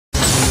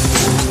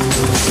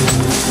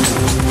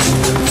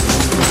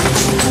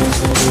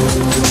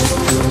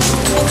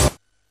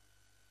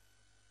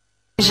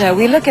Asia,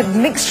 we look at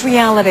mixed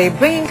reality,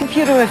 bringing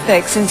computer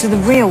effects into the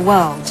real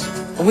world.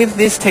 With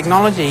this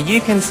technology, you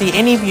can see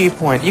any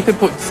viewpoint. You could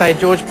put, say,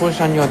 George Bush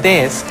on your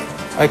desk,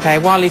 okay,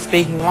 while he's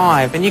speaking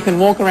live, and you can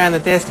walk around the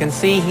desk and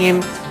see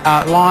him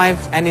live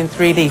and in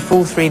 3D,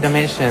 full 3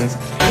 dimensions.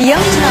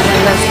 Young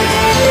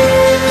talent,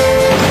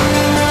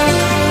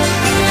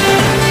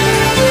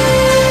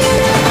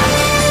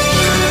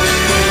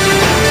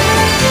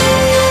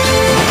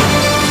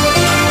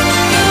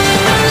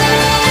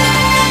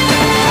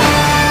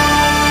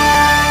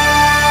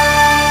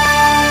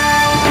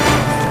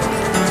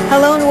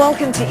 Hello and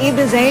welcome to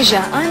eBIZ Asia.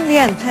 I'm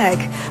Lian Pek.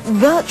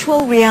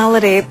 Virtual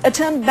reality, a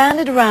term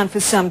bandied around for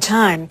some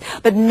time.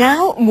 But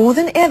now, more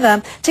than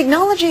ever,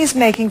 technology is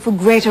making for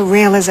greater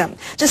realism.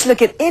 Just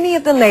look at any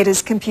of the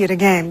latest computer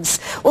games.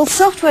 Well,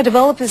 software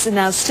developers are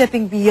now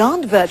stepping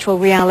beyond virtual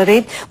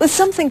reality with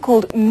something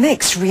called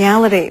mixed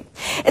reality.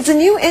 It's a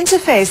new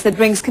interface that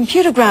brings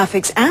computer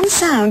graphics and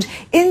sound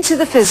into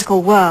the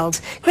physical world.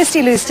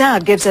 Christy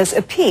Lustad gives us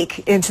a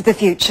peek into the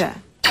future.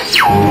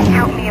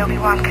 Help me,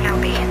 Obi-Wan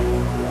Kenobi.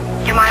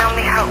 You're my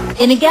only hope.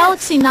 In a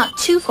galaxy not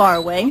too far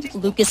away,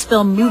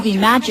 Lucasfilm movie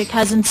magic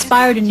has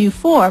inspired a new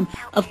form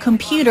of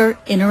computer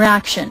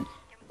interaction.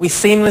 We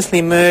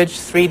seamlessly merge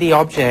 3D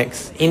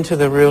objects into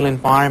the real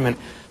environment.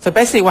 So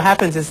basically what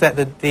happens is that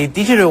the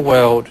digital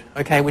world,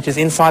 okay, which is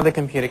inside the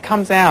computer,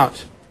 comes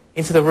out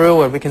into the real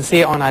world. We can see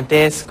it on our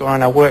desk or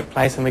on our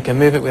workplace, and we can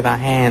move it with our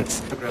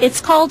hands.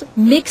 It's called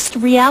mixed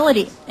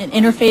reality, an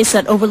interface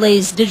that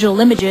overlays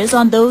digital images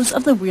on those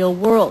of the real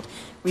world.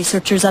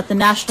 Researchers at the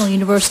National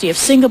University of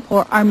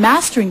Singapore are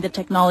mastering the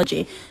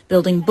technology,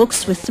 building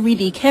books with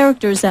 3D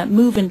characters that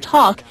move and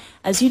talk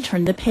as you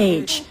turn the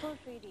page.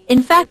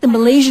 In fact, the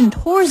Malaysian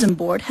Tourism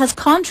Board has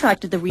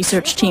contracted the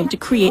research team to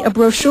create a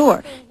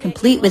brochure,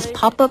 complete with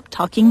pop-up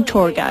talking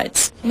tour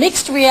guides.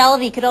 Mixed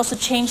reality could also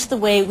change the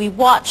way we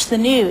watch the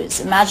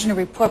news. Imagine a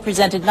report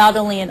presented not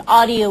only in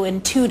audio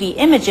and 2D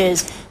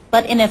images,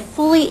 but in a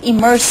fully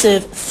immersive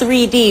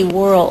 3D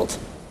world.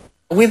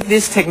 With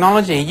this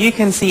technology, you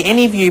can see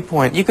any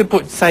viewpoint. You could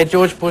put, say,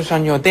 George Bush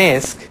on your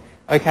desk,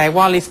 okay,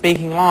 while he's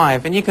speaking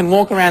live, and you can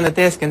walk around the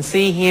desk and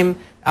see him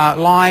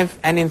live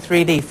and in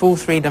 3D, full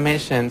 3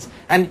 dimensions.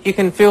 And you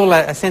can feel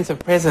a sense of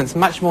presence,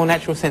 much more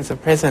natural sense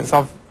of presence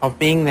of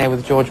being there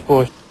with George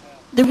Bush.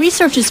 The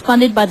research is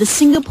funded by the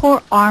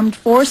Singapore Armed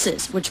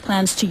Forces, which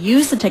plans to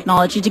use the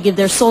technology to give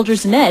their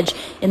soldiers an edge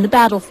in the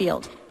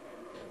battlefield.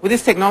 With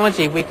this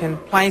technology, we can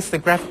place the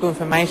graphical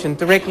information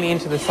directly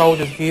into the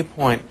soldier's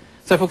viewpoint.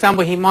 So, for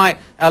example, he might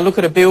look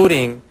at a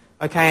building,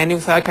 okay, and he'll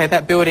say, okay,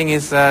 that building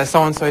is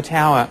so-and-so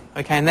tower,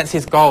 okay, and that's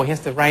his goal. He has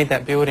to raid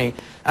that building.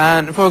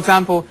 And, for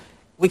example,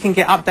 we can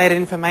get updated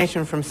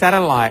information from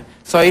satellite.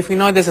 So if we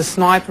know there's a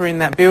sniper in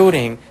that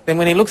building, then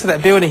when he looks at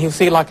that building, he'll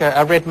see like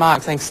a red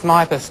mark saying,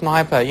 sniper,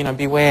 sniper, you know,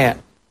 beware.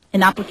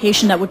 An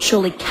application that would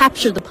surely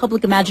capture the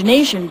public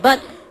imagination,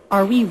 but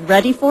are we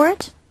ready for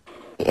it?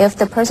 If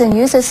the person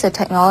uses the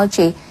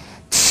technology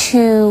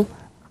to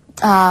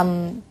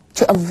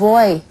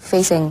avoid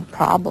facing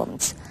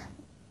problems,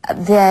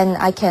 then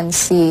I can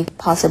see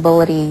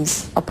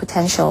possibilities or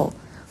potential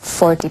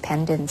for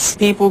dependence.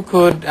 People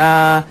could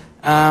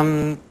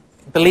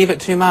believe it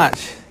too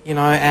much, you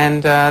know,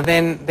 and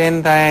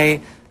then they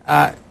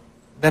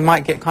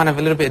might get kind of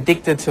a little bit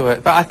addicted to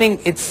it. But I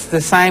think it's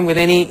the same with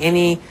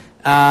any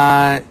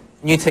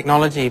new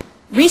technology.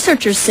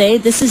 Researchers say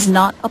this is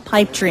not a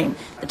pipe dream.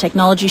 The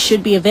technology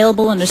should be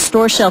available on a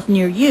store shelf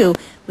near you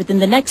within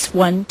the next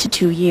 1 to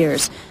 2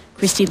 years.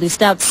 Christy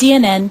Lustad,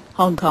 CNN,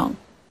 Hong Kong.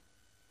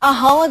 A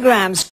holograms